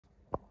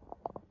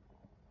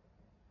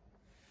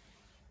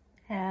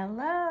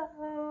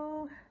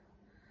Hello.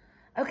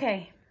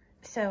 Okay,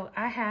 so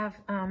I have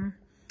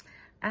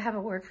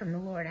a word from the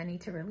Lord I need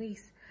to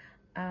release.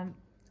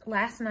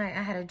 Last night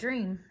I had a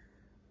dream,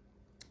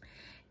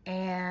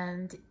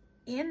 and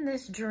in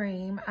this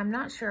dream, I'm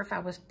not sure if I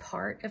was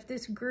part of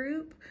this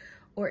group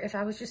or if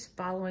I was just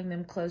following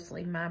them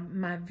closely.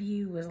 My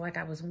view was like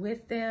I was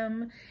with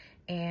them,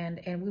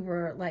 and we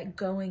were like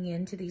going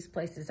into these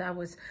places. I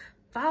was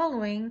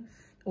following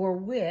or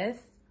with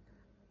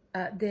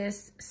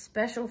this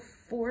special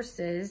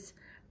forces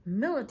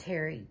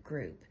military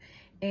group.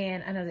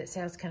 And I know that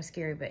sounds kind of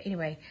scary, but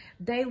anyway,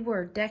 they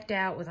were decked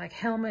out with like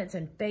helmets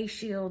and face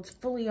shields,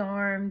 fully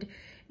armed,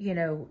 you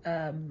know,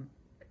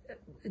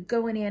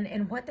 going in.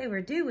 And what they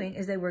were doing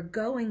is they were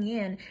going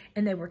in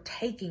and they were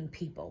taking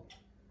people.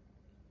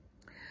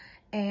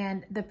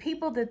 And the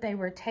people that they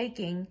were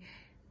taking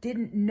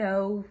didn't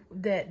know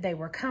that they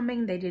were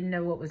coming. They didn't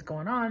know what was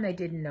going on. They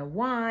didn't know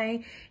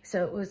why.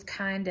 So it was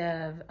kind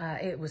of,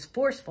 it was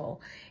forceful.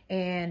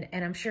 And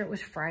I'm sure it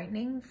was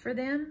frightening for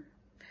them.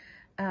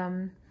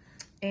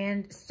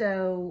 And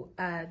so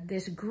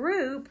this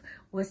group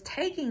was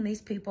taking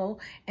these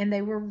people and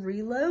they were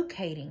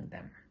relocating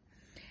them.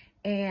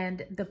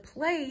 And the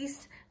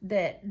place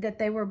that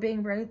they were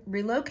being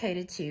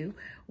relocated to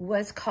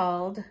was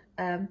called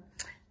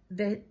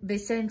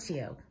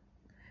Vicencio.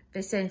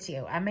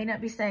 Vicencio. I may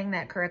not be saying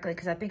that correctly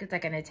because I think it's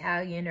like an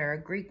Italian or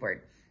a Greek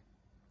word.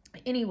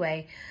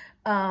 Anyway,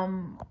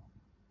 I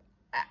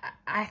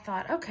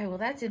thought, okay, well,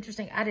 that's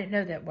interesting. I didn't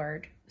know that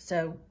word.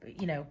 So,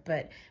 you know,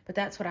 but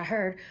that's what I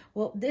heard.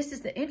 Well, this is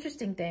the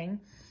interesting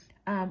thing.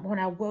 When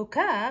I woke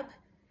up,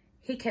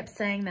 he kept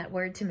saying that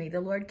word to me.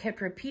 The Lord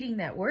kept repeating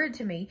that word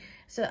to me.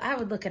 So I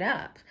would look it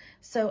up.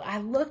 So I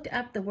looked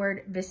up the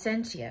word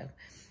Vicencio,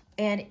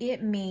 and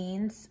it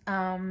means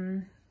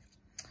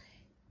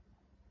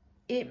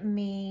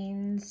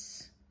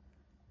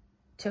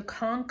to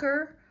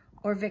conquer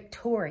or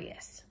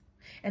victorious.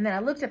 And then I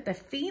looked up the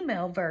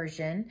female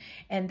version,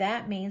 and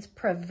that means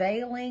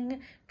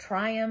prevailing,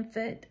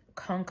 triumphant,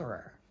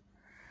 conqueror.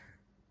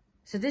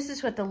 So this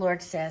is what the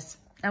Lord says.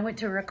 I went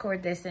to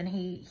record this, and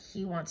he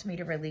wants me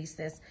to release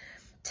this.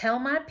 Tell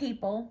my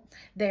people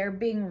they're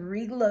being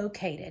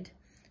relocated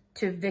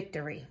to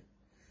victory.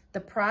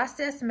 The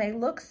process may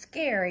look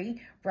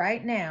scary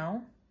right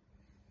now,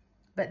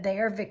 but they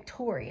are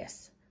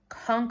victorious,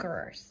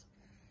 conquerors.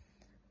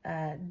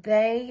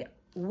 They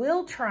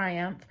will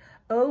triumph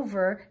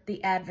over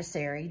the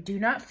adversary. Do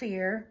not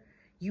fear.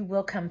 You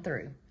will come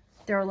through.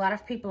 There are a lot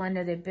of people I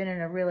know they've been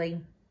in a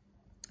really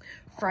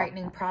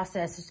frightening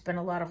process. There's been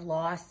a lot of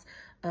loss,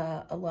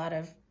 a lot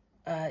of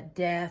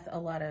death, a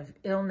lot of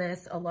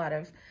illness, a lot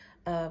of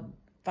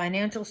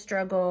financial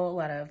struggle, a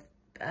lot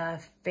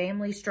of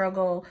family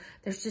struggle.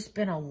 There's just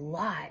been a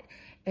lot.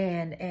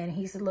 And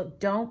he said, look,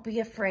 don't be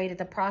afraid of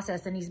the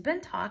process. And he's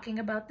been talking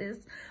about this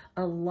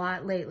a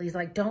lot lately. He's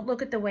like, don't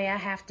look at the way I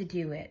have to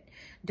do it.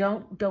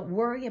 Don't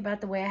worry about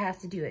the way I have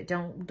to do it.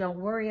 Don't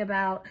worry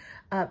about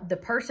the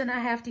person I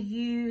have to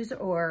use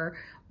or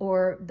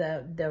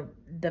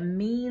the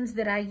means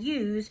that I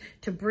use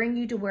to bring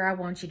you to where I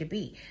want you to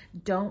be.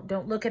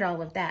 Don't look at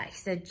all of that. He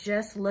said,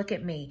 just look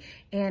at me.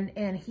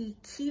 And he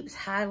keeps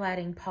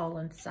highlighting Paul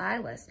and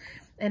Silas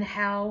and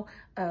how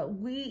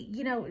we,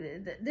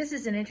 this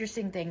is an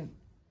interesting thing.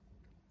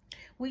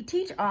 We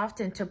teach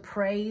often to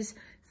praise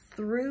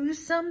through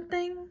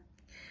something,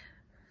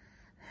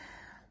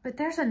 but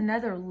there's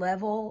another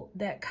level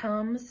that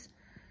comes,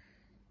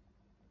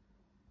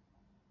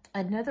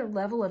 another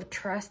level of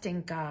trust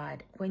in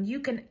God when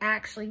you can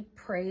actually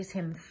praise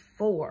him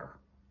for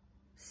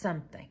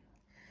something.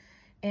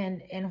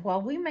 And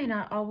while we may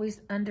not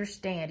always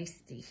understand,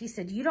 he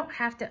said, you don't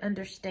have to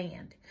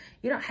understand.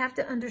 You don't have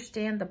to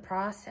understand the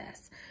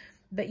process,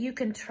 but you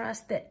can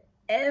trust that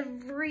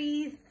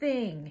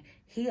everything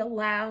he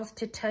allows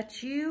to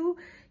touch you,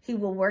 he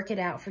will work it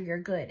out for your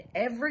good.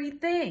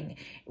 Everything,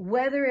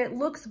 whether it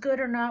looks good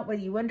or not,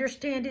 whether you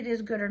understand it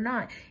is good or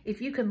not,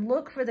 if you can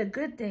look for the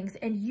good things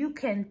and you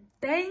can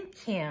thank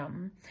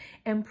him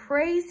and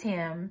praise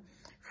him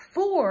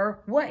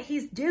for what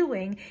he's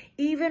doing,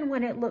 even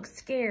when it looks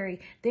scary,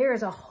 there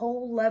is a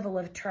whole level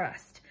of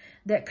trust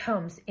that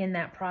comes in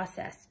that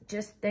process.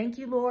 Just thank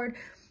you, Lord,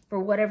 for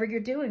whatever you're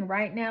doing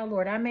right now,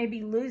 Lord. I may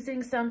be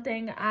losing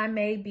something. I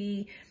may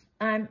be,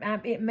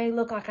 it may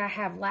look like I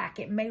have lack.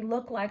 It may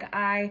look like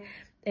I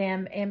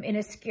am in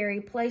a scary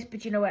place,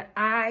 but you know what?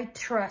 I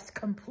trust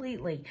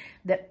completely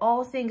that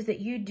all things that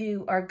you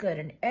do are good,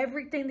 and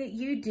everything that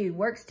you do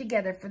works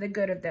together for the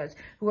good of those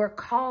who are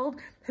called,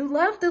 who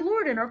love the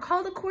Lord and are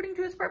called according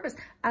to his purpose.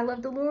 I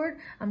love the Lord.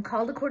 I'm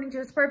called according to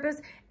his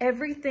purpose.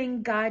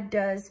 Everything God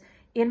does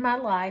in my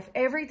life,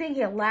 everything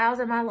he allows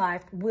in my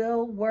life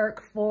will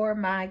work for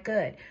my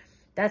good.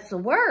 That's the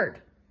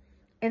word.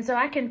 And so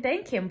I can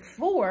thank him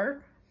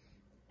for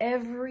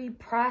every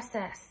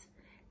process.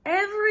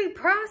 Every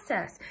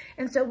process.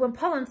 And so when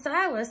Paul and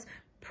Silas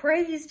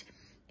praised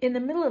in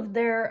the middle of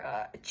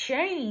their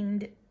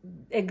chained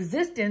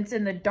existence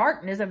in the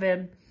darkness of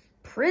a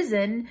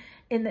prison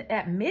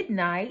at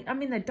midnight. I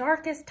mean, the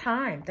darkest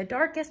time.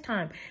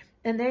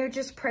 And they're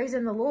just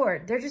praising the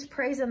Lord. They're just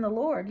praising the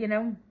Lord, you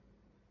know.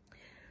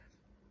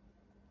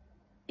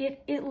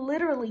 It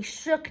literally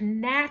shook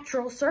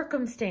natural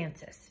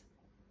circumstances.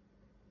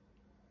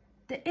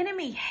 The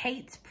enemy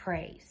hates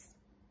praise.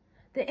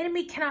 The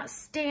enemy cannot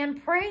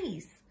stand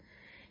praise.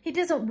 He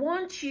doesn't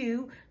want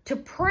you to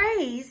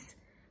praise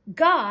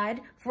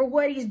God for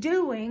what he's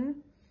doing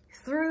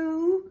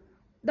through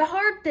the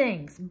hard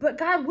things. But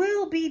God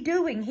will be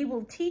doing. He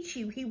will teach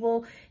you. He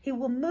will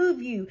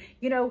move you.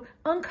 You know,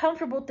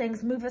 uncomfortable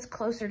things move us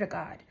closer to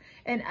God.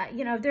 And,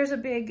 you know, there's a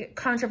big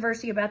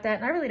controversy about that,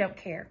 and I really don't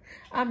care.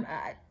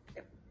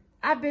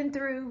 I've been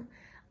through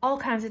all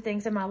kinds of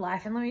things in my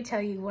life. And let me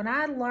tell you, when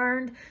I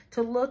learned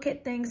to look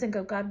at things and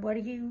go, God, what are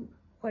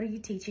you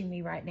teaching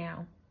me right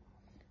now?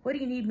 What do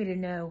you need me to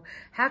know?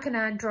 How can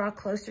I draw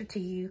closer to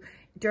you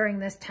during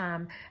this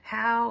time?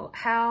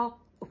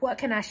 What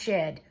can I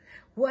shed?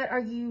 What are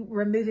you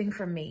removing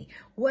from me?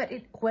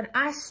 When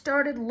I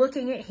started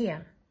looking at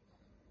him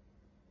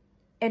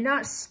and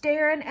not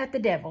staring at the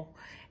devil,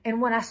 and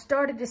when I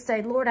started to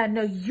say, Lord, I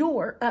know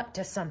you're up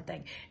to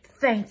something.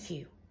 Thank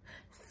you.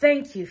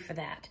 Thank you for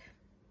that.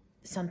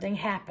 Something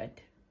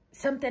happened.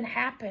 Something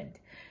happened.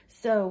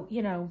 So,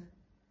 you know,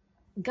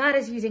 God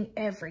is using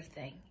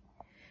everything.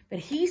 But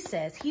he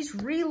says he's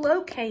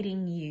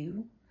relocating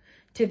you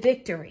to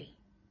victory.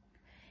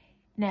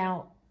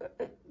 Now,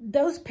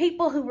 those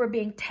people who were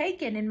being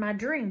taken in my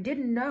dream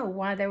didn't know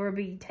why they were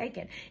being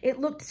taken.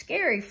 It looked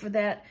scary for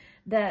that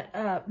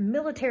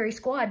military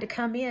squad to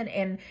come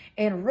in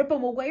and rip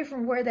them away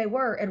from where they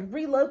were and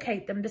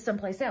relocate them to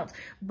someplace else.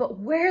 But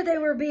where they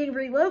were being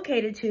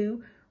relocated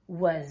to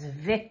was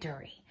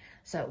victory.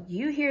 So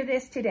you hear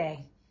this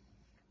today.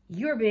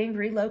 You're being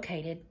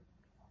relocated.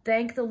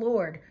 Thank the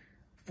Lord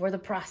for the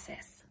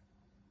process.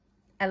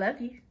 I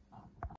love you.